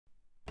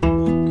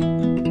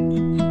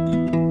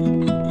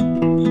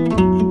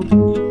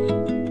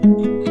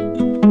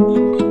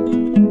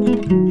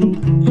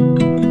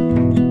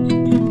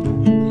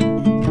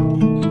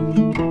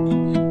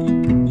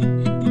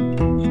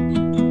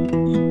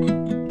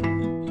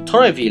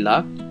Torre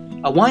Villa,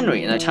 a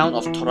winery in the town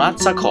of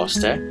Torrazza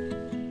Coste,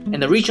 in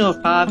the region of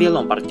Pavia,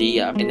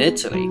 Lombardia, in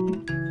Italy.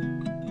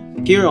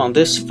 Here on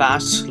this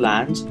vast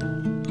land,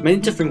 many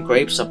different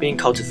grapes are being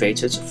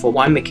cultivated for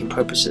winemaking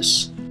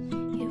purposes.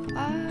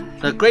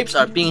 The grapes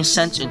are being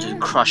sent into the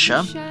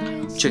crusher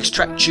to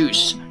extract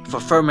juice for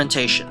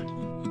fermentation.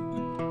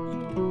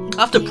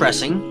 After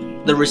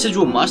pressing, the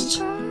residual must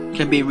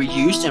can be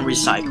reused and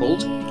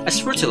recycled as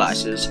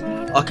fertilizers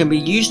or can be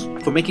used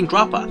for making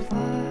grappa.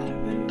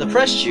 The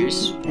pressed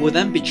juice will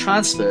then be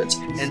transferred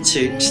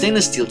into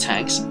stainless steel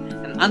tanks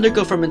and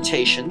undergo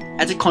fermentation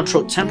at a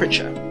controlled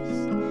temperature.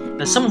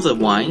 Then some of the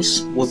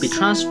wines will be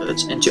transferred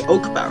into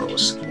oak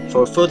barrels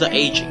for further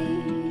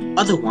aging.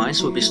 Other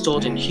wines will be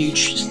stored in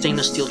huge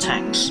stainless steel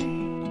tanks.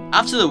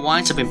 After the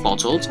wines have been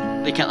bottled,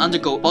 they can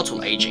undergo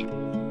bottle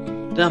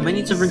aging. There are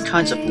many different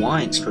kinds of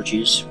wines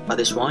produced by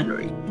this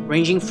winery,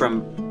 ranging from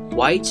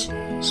white,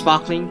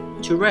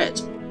 sparkling to red.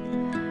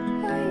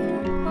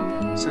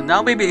 So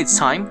now maybe it's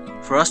time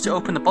for us to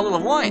open a bottle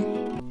of wine.